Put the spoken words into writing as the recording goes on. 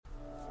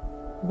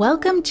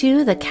Welcome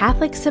to the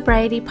Catholic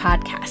Sobriety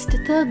Podcast,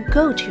 the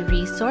go-to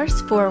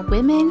resource for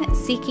women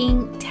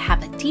seeking to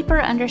have a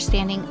deeper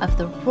understanding of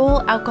the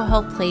role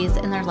alcohol plays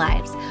in their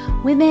lives.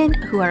 Women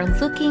who are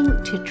looking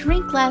to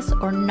drink less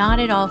or not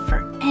at all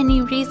for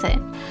any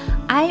reason.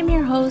 I am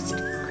your host,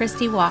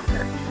 Christy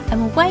Walker.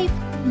 I'm a wife,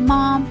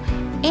 mom,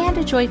 and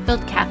a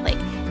joy-filled Catholic,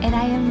 and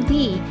I am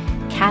the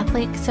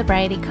Catholic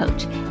Sobriety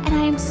Coach, and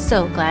I am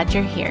so glad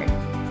you're here.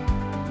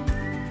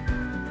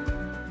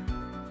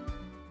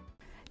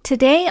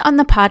 Today on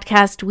the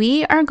podcast,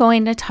 we are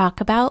going to talk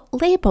about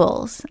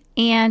labels.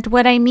 And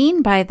what I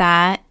mean by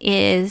that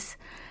is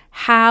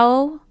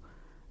how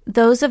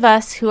those of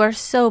us who are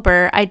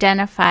sober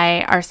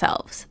identify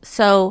ourselves.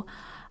 So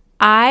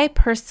I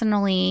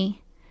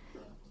personally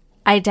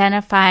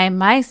identify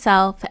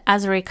myself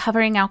as a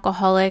recovering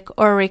alcoholic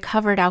or a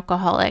recovered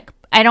alcoholic.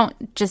 I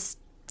don't just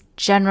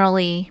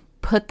generally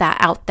put that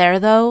out there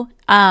though.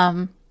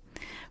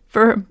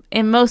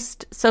 In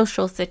most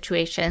social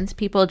situations,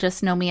 people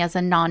just know me as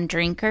a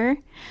non-drinker,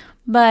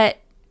 but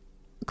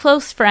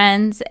close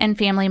friends and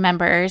family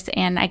members,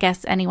 and I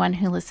guess anyone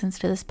who listens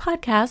to this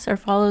podcast or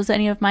follows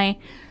any of my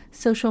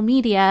social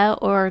media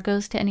or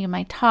goes to any of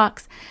my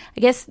talks, I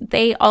guess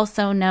they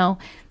also know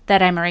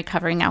that I'm a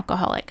recovering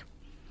alcoholic.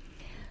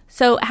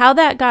 So how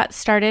that got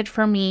started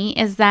for me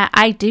is that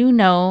I do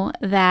know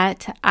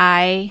that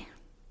I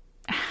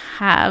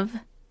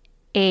have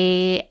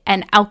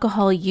an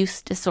alcohol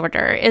use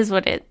disorder is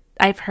what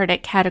I've heard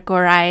it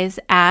categorized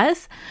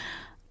as.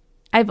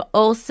 I've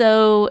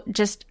also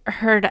just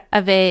heard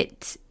of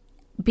it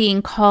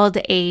being called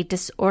a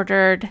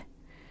disordered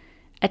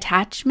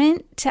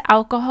attachment to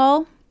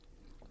alcohol,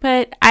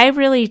 but I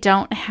really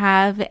don't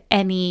have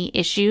any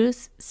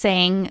issues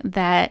saying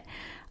that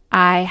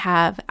I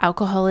have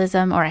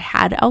alcoholism or I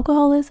had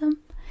alcoholism.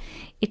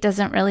 It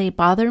doesn't really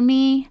bother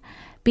me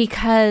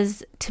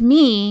because to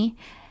me,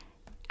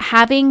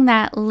 having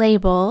that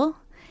label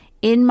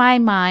in my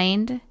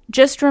mind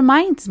just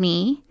reminds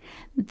me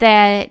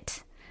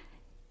that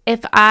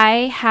if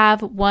I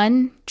have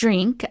one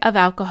drink of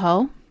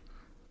alcohol,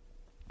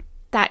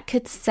 that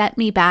could set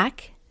me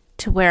back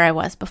to where I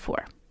was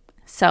before.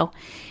 So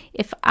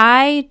if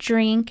I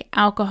drink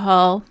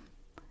alcohol,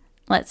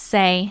 let's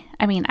say,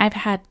 I've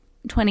had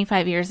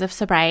 25 years of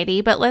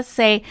sobriety, but let's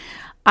say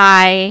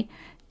I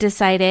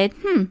decided,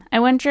 I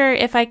wonder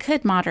if I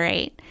could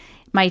moderate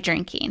my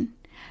drinking.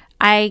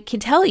 I can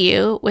tell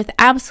you with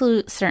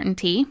absolute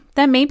certainty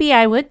that maybe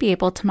I would be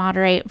able to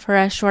moderate for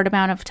a short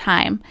amount of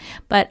time,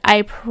 but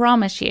I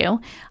promise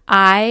you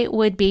I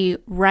would be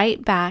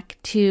right back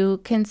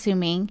to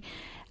consuming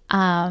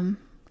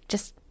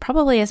just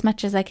probably as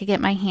much as I could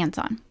get my hands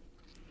on.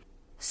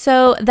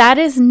 So that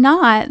is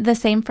not the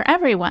same for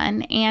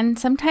everyone. And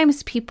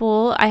sometimes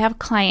I have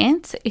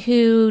clients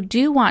who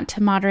do want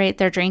to moderate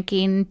their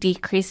drinking,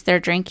 decrease their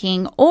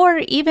drinking, or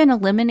even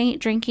eliminate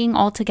drinking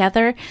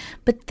altogether,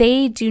 but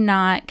they do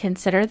not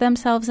consider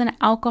themselves an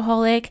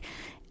alcoholic.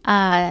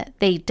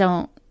 They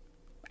don't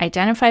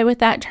identify with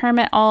that term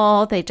at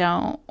all. They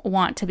don't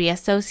want to be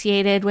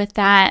associated with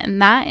that,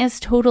 and that is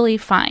totally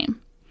fine.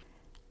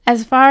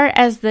 As far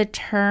as the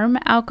term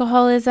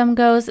alcoholism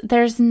goes,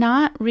 there's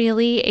not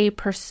really a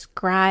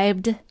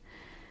prescribed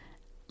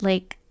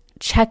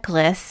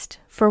checklist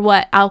for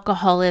what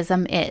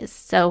alcoholism is.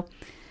 So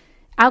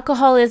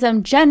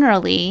alcoholism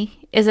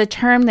generally is a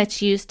term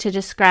that's used to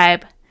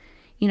describe,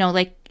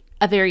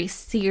 a very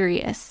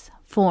serious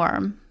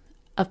form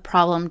of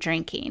problem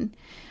drinking.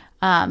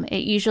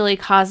 It usually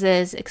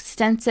causes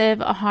extensive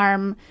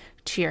harm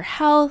to your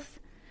health,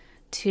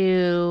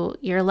 to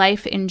your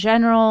life in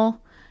general,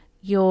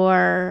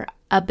 your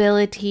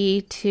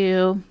ability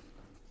to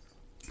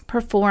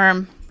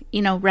perform,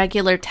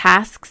 regular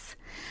tasks.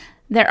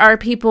 There are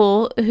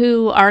people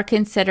who are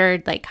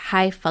considered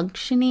high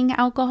functioning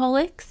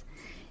alcoholics,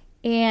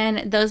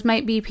 and those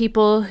might be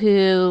people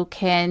who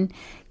can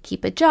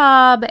keep a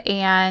job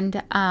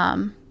and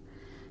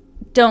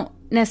don't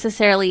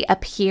necessarily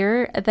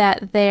appear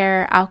that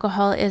their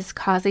alcohol is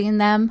causing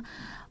them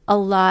a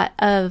lot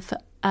of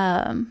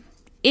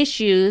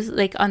issues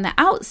on the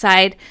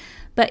outside,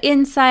 but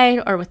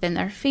inside or within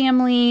their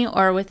family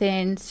or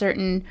within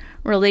certain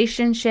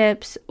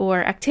relationships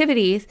or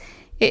activities,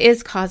 it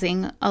is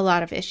causing a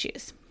lot of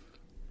issues.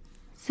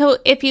 So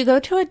if you go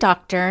to a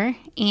doctor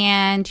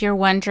and you're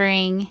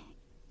wondering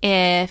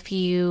if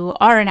you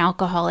are an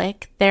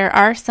alcoholic, there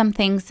are some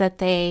things that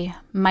they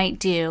might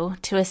do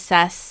to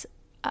assess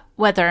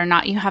whether or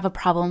not you have a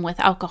problem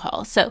with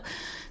alcohol. So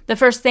the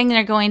first thing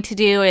they're going to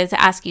do is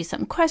ask you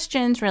some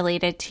questions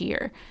related to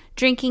your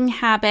drinking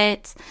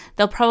habits.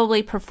 They'll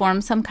probably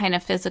perform some kind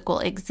of physical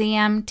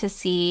exam to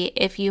see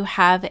if you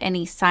have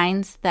any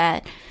signs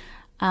that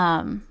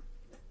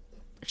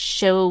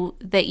show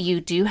that you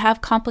do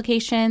have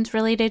complications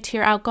related to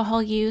your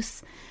alcohol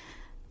use.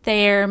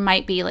 There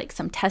might be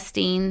some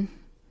testing,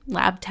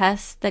 lab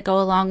tests that go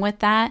along with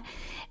that.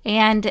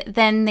 And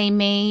then they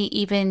may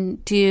even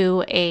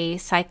do a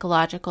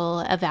psychological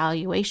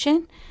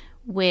evaluation,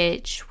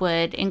 which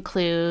would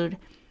include,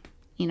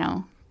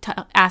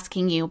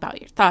 asking you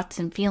about your thoughts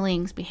and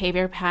feelings,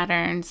 behavior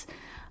patterns,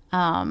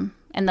 and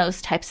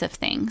those types of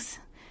things.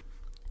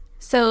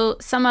 So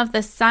some of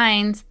the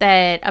signs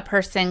that a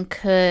person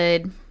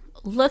could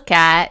look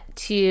at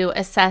to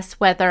assess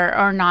whether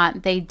or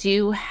not they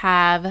do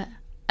have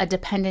a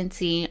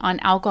dependency on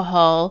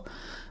alcohol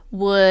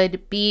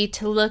would be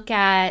to look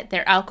at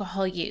their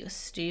alcohol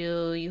use.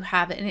 Do you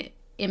have an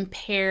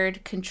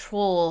impaired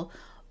control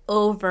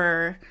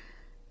over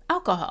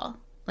alcohol?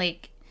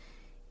 Like,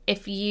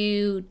 if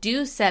you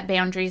do set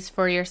boundaries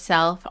for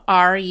yourself,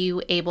 are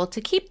you able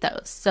to keep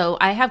those? So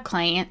I have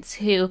clients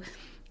who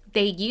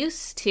they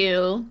used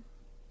to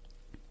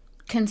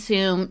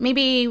consume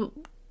maybe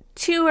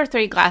 2 or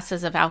 3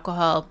 glasses of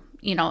alcohol,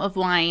 of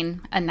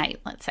wine a night,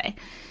 let's say.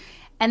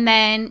 And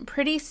then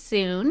pretty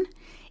soon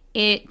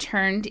it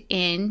turned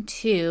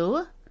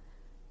into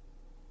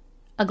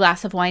a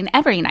glass of wine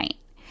every night.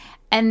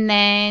 And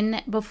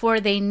then before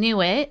they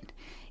knew it,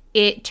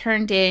 it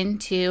turned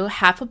into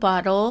half a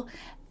bottle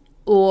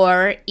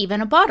or even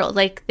a bottle.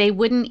 Like, they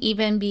wouldn't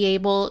even be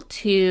able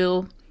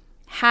to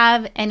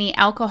have any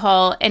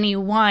alcohol, any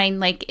wine,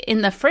 like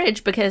in the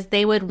fridge, because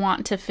they would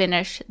want to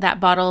finish that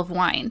bottle of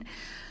wine.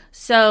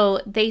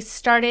 So they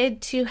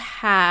started to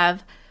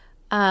have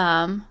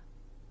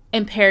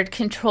impaired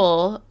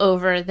control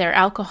over their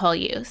alcohol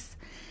use.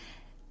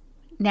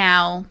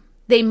 Now,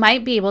 they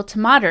might be able to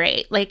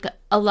moderate. Like,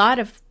 a lot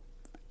of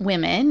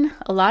women,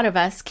 a lot of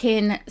us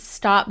can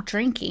stop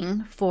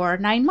drinking for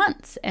 9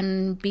 months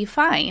and be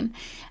fine.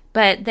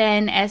 But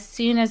then as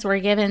soon as we're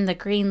given the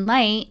green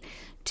light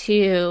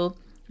to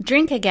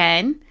drink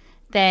again,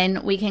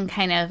 then we can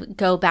kind of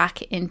go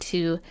back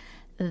into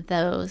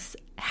those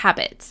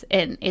habits.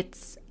 And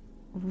it's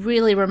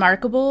really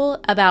remarkable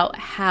about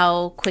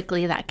how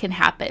quickly that can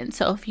happen.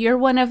 So if you're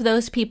one of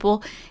those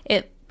people,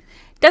 it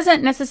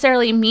doesn't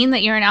necessarily mean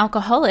that you're an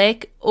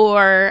alcoholic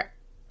or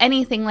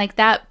anything like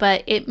that,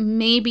 but it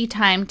may be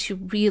time to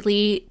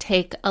really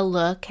take a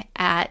look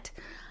at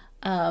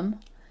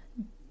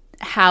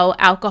how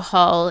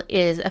alcohol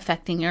is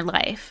affecting your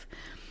life.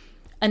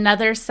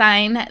 Another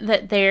sign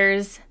that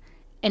there's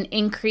an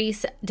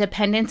increased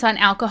dependence on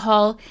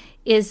alcohol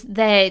is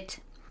that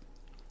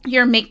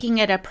you're making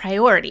it a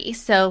priority.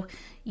 So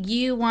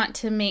you want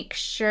to make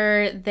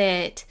sure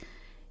that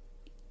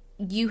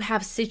you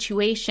have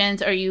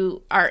situations, or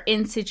you are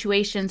in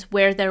situations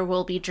where there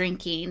will be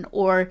drinking,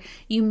 or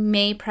you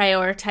may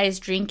prioritize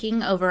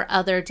drinking over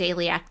other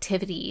daily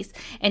activities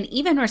and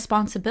even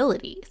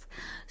responsibilities.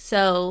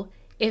 So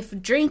if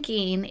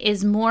drinking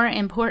is more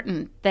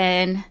important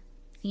than,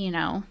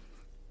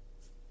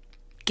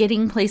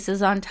 getting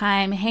places on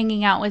time,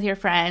 hanging out with your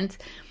friends,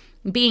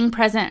 being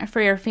present for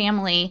your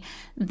family,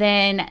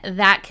 then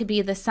that could be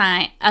a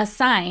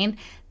sign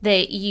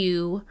that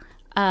you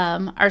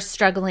are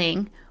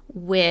struggling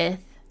with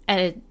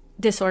a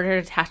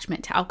disordered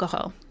attachment to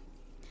alcohol.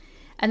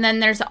 And then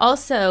there's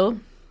also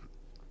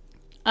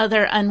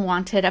other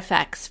unwanted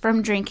effects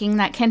from drinking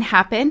that can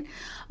happen.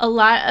 A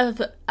lot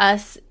of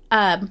us,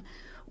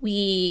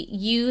 we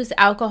use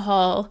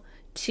alcohol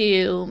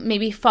to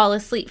maybe fall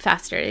asleep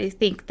faster. They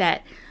think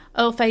that,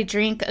 if I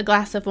drink a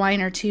glass of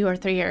wine or 2 or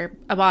 3 or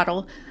a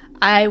bottle,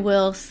 I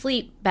will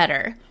sleep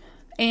better.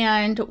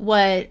 And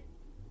what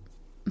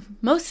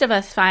most of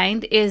us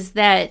find is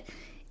that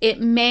it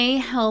may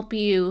help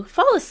you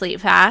fall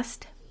asleep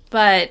fast,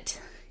 but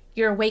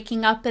you're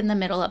waking up in the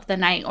middle of the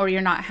night, or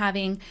you're not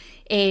having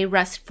a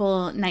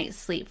restful night's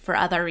sleep for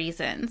other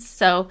reasons.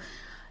 So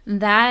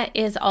that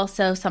is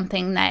also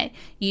something that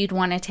you'd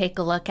want to take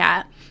a look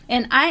at.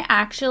 And I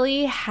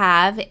actually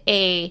have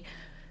a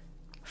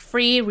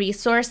free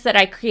resource that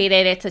I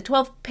created. It's a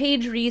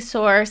 12-page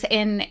resource,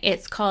 and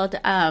it's called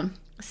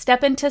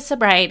Step Into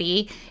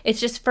Sobriety. It's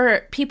just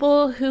for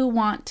people who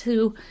want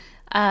to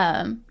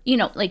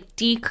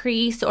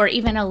decrease or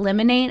even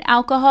eliminate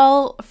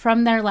alcohol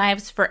from their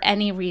lives for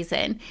any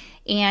reason.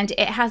 And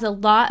it has a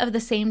lot of the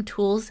same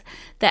tools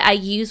that I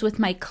use with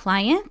my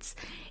clients.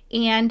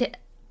 And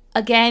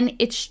again,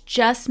 it's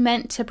just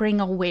meant to bring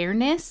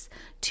awareness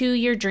to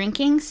your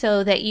drinking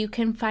so that you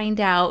can find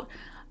out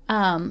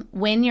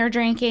when you're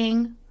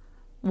drinking,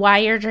 why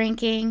you're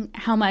drinking,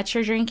 how much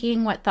you're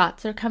drinking, what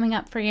thoughts are coming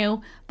up for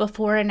you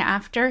before and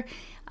after.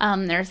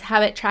 There's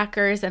habit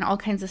trackers and all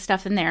kinds of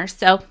stuff in there.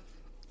 So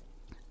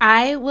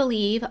I will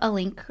leave a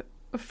link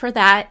for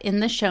that in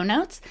the show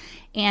notes.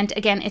 And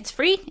again, it's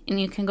free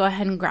and you can go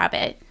ahead and grab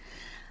it.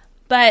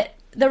 But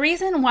the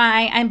reason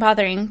why I'm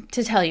bothering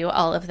to tell you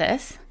all of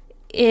this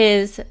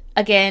is,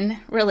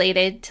 again,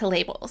 related to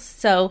labels.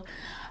 So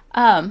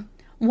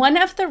one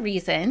of the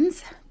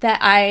reasons that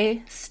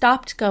I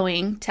stopped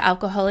going to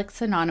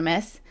Alcoholics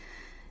Anonymous,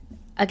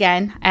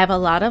 again, I have a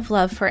lot of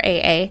love for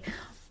AA,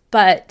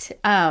 but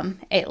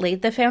it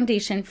laid the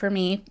foundation for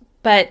me.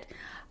 But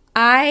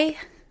I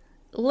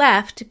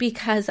left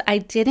because I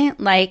didn't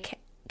like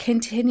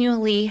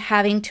continually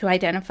having to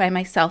identify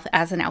myself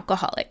as an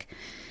alcoholic,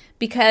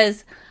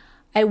 because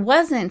I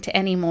wasn't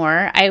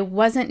anymore. I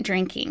wasn't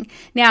drinking.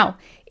 Now,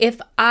 if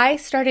I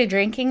started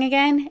drinking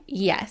again,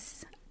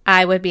 yes,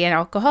 I would be an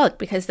alcoholic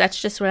because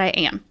that's just what I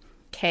am.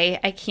 Okay,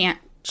 I can't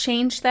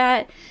change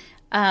that.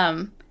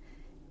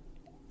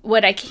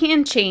 What I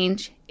can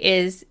change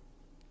is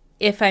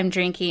if I'm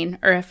drinking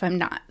or if I'm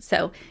not.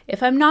 So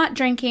if I'm not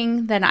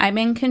drinking, then I'm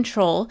in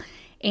control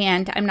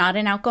and I'm not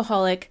an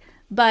alcoholic,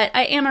 but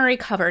I am a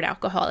recovered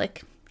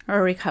alcoholic or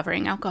a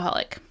recovering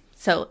alcoholic.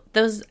 So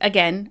those,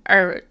 again,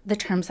 are the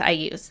terms I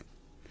use.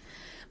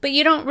 But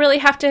you don't really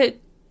have to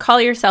call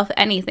yourself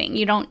anything.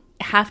 You don't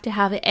have to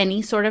have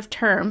any sort of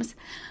terms.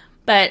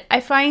 But I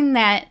find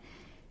that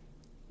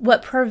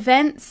what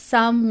prevents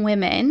some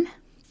women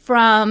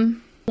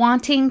from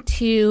wanting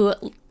to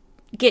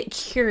get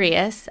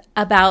curious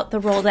about the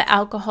role that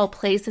alcohol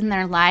plays in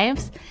their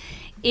lives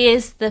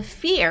is the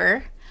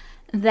fear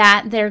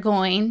that they're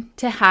going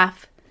to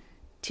have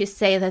to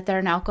say that they're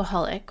an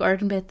alcoholic or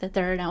admit that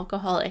they're an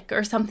alcoholic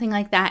or something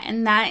like that.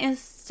 And that is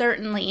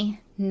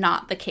certainly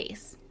not the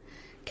case.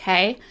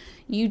 Okay?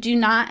 You do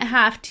not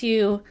have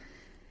to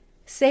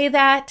say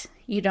that.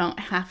 You don't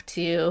have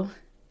to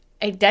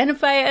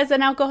identify as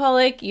an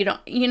alcoholic. You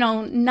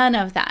don't, none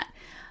of that.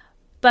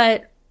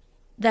 But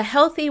the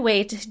healthy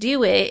way to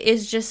do it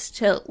is just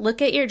to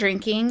look at your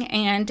drinking,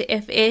 and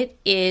if it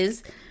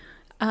is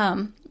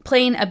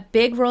playing a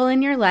big role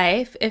in your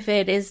life, if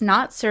it is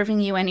not serving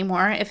you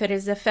anymore, if it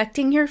is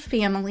affecting your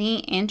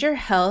family and your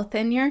health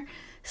and your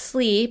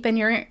sleep and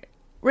your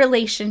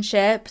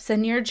relationships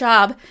and your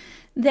job,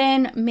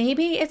 then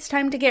maybe it's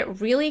time to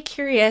get really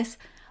curious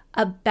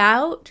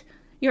about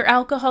your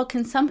alcohol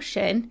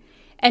consumption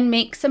and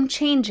make some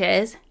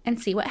changes and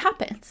see what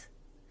happens.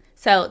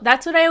 So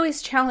that's what I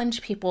always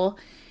challenge people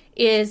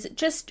is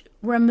just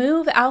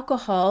remove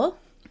alcohol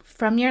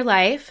from your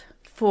life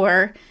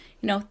for,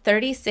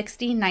 30,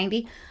 60,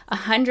 90,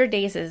 100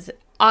 days is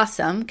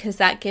awesome because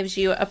that gives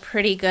you a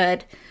pretty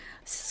good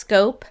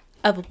scope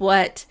of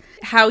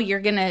how you're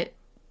going to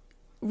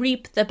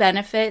reap the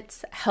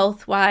benefits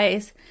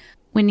health-wise.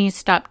 When you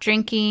stop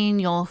drinking,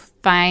 you'll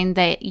find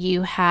that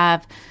you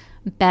have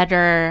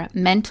better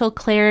mental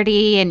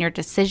clarity and your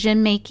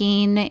decision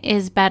making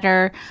is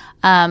better.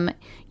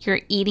 Your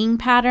eating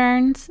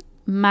patterns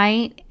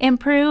might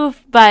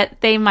improve, but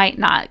they might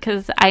not,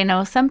 because I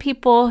know some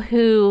people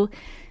who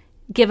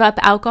give up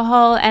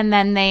alcohol and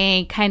then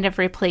they kind of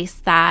replace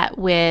that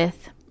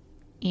with,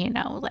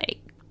 like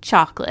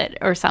chocolate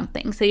or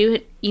something. So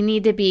you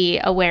need to be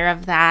aware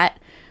of that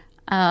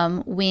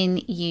when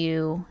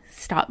you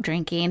stop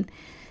drinking,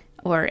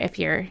 or if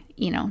you're,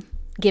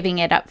 giving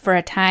it up for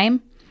a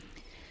time.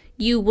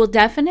 You will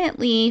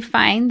definitely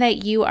find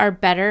that you are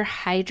better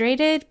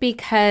hydrated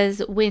because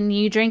when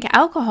you drink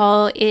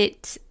alcohol,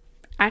 it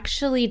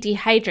actually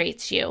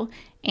dehydrates you.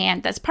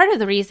 And that's part of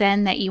the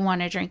reason that you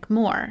want to drink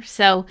more.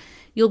 So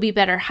you'll be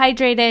better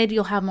hydrated,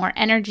 you'll have more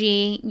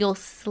energy, you'll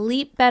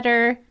sleep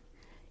better.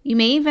 You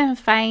may even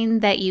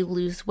find that you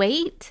lose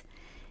weight.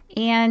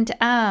 And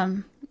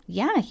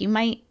you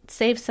might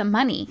save some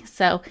money.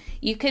 So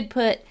you could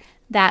put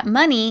that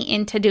money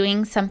into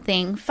doing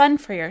something fun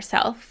for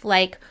yourself,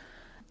 like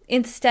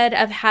instead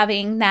of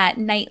having that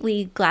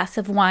nightly glass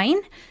of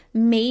wine,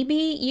 maybe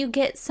you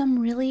get some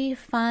really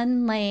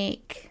fun,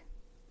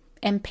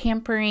 and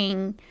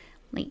pampering,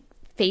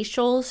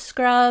 facial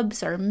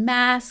scrubs or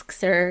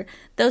masks or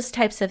those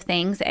types of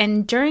things.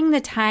 And during the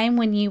time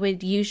when you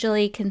would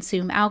usually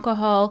consume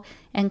alcohol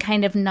and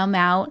kind of numb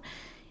out,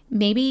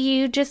 maybe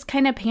you just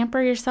kind of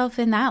pamper yourself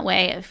in that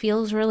way. It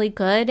feels really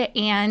good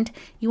and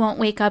you won't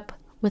wake up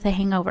with a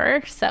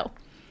hangover. So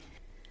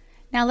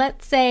now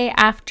let's say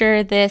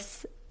after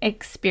this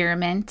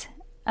experiment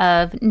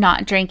of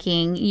not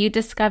drinking, you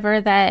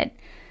discover that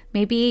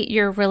maybe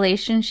your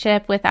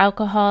relationship with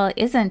alcohol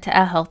isn't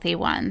a healthy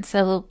one.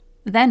 So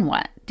then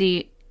what? Do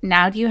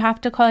you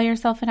have to call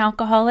yourself an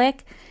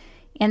alcoholic?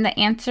 And the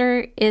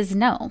answer is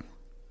no.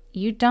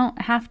 You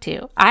don't have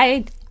to.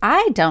 I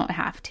don't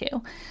have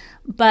to.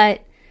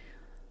 But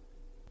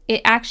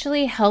it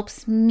actually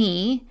helps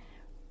me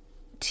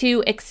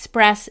to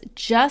express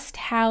just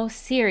how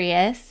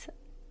serious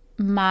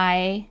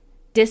my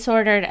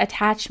disordered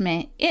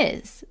attachment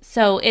is.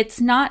 So it's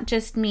not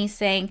just me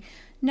saying,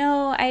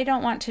 no, I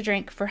don't want to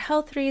drink for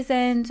health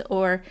reasons,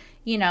 or,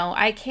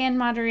 I can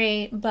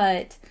moderate,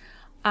 but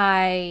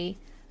I'm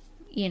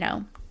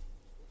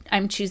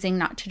choosing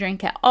not to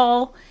drink at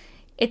all.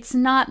 It's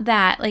not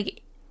that.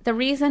 The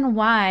reason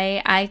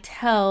why I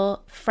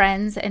tell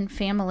friends and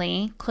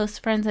family, close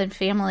friends and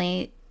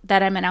family,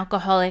 that I'm an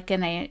alcoholic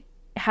and I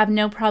have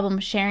no problem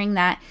sharing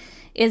that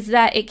is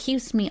that it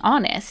keeps me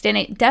honest. And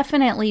it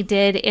definitely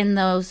did in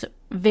those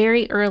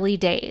very early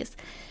days,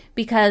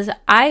 because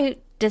I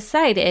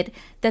decided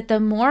that the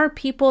more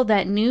people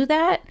that knew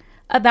that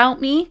about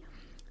me,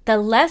 the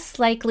less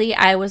likely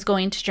I was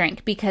going to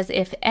drink. Because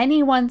if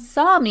anyone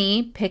saw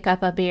me pick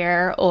up a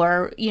beer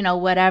or,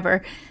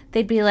 whatever,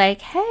 they'd be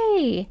like,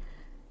 hey,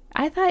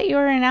 I thought you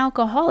were an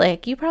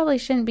alcoholic. You probably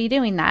shouldn't be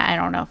doing that. I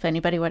don't know if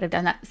anybody would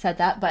have said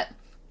that, but,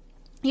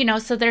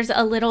 so there's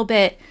a little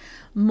bit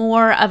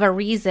more of a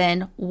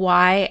reason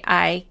why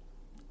I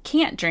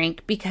can't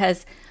drink,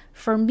 because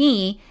for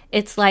me,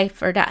 it's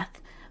life or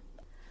death.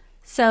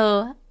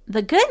 So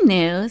the good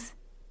news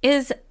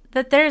is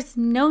that there's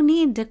no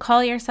need to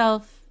call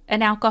yourself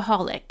an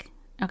alcoholic,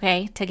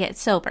 okay, to get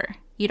sober.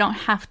 You don't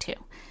have to.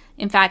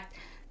 In fact,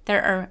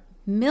 there are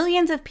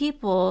millions of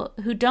people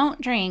who don't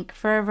drink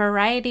for a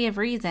variety of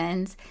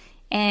reasons,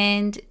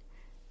 and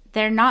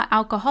they're not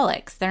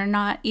alcoholics. They're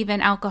not even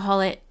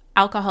alcohol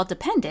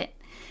dependent.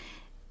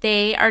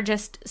 They are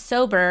just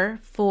sober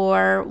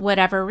for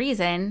whatever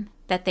reason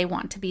that they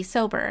want to be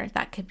sober.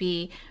 That could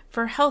be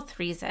for health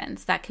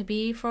reasons. That could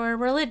be for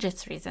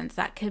religious reasons.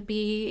 That could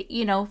be,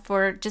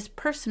 for just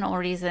personal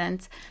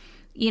reasons.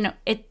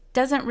 It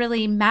doesn't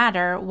really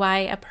matter why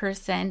a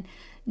person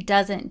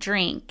doesn't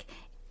drink.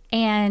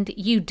 And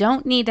you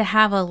don't need to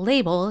have a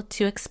label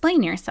to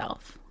explain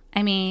yourself.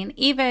 I mean,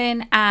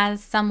 even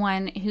as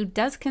someone who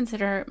does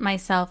consider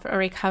myself a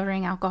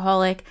recovering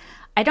alcoholic,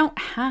 I don't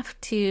have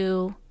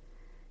to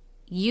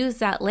use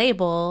that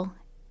label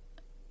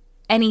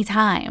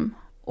anytime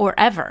or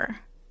ever.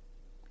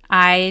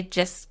 I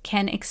just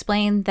can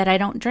explain that I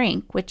don't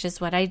drink, which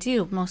is what I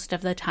do most of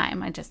the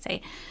time. I just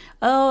say,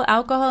 oh,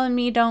 alcohol and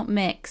me don't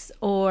mix.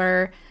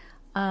 Or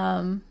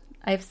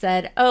I've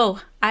said,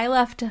 oh, I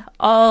left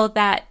all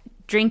that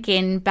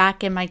drinking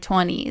back in my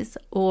 20s.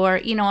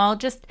 Or, I'll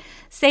just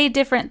say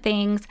different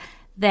things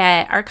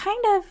that are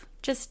kind of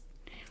just,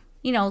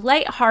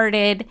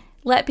 lighthearted.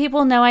 Let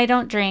people know I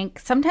don't drink.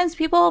 Sometimes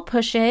people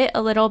push it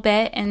a little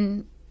bit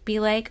and be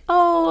like,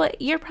 oh,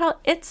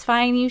 it's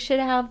fine. You should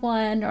have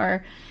one,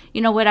 or,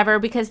 whatever,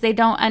 because they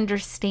don't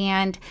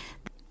understand.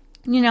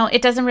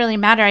 It doesn't really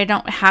matter. I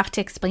don't have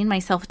to explain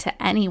myself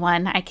to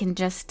anyone. I can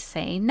just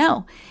say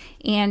no.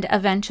 And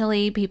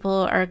eventually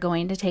people are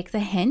going to take the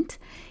hint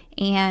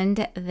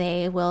and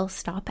they will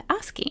stop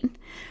asking.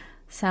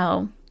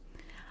 So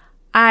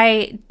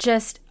I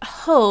just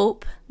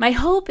hope, my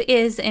hope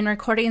is in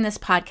recording this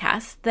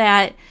podcast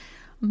that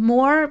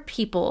more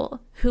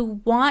people who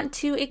want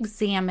to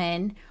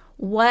examine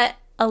what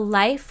a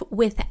life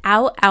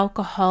without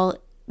alcohol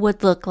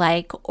would look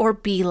like or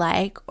be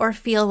like or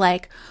feel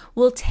like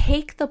will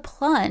take the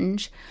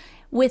plunge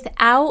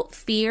without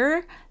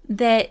fear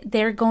that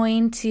they're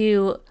going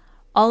to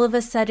all of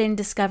a sudden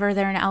discover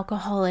they're an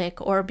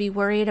alcoholic or be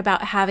worried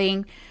about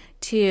having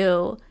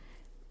to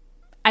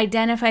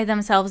identify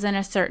themselves in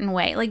a certain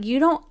way. Like, you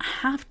don't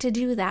have to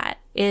do that,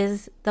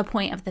 is the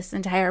point of this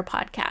entire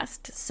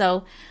podcast.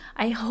 So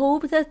I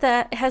hope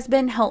that has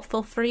been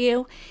helpful for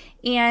you.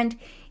 And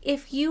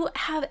if you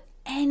have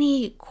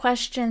any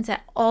questions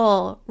at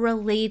all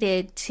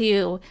related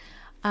to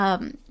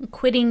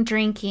quitting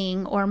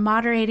drinking or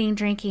moderating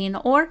drinking,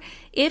 or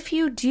if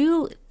you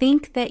do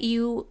think that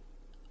you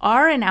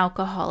are an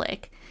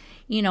alcoholic,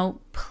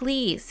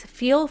 please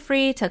feel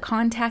free to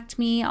contact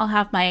me. I'll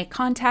have my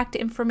contact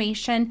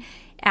information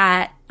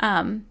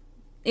in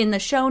the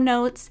show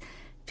notes.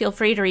 Feel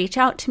free to reach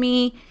out to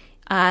me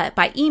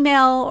by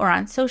email or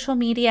on social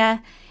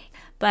media.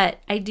 But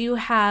I do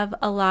have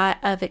a lot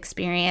of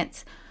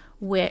experience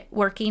with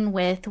working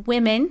with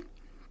women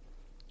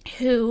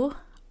who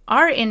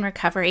are in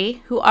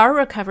recovery, who are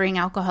recovering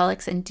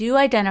alcoholics and do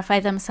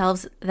identify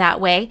themselves that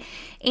way,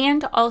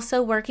 and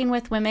also working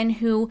with women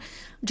who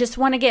just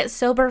want to get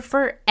sober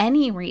for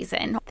any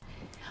reason.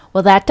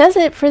 Well, that does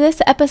it for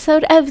this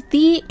episode of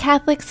the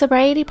Catholic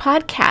Sobriety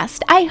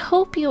Podcast. I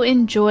hope you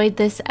enjoyed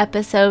this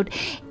episode,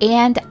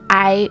 and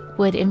I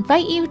would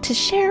invite you to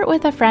share it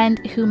with a friend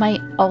who might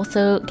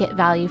also get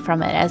value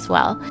from it as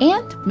well.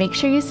 And make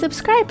sure you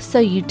subscribe so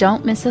you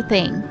don't miss a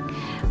thing.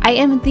 I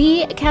am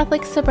the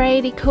Catholic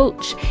Sobriety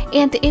Coach,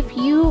 and if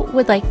you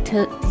would like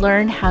to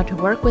learn how to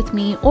work with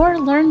me or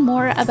learn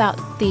more about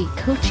the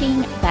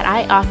coaching that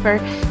I offer,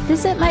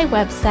 visit my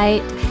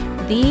website,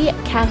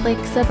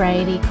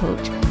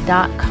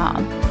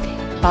 thecatholicsobrietycoach.com.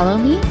 Follow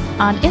me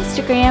on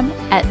Instagram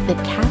at the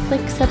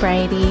Catholic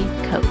Sobriety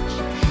Coach.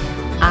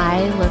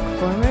 I look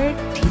forward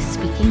to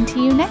speaking to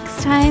you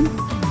next time,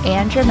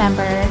 and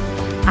remember,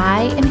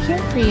 I am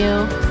here for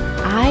you.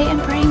 I am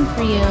praying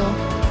for you.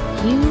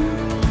 You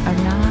are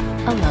not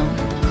alone.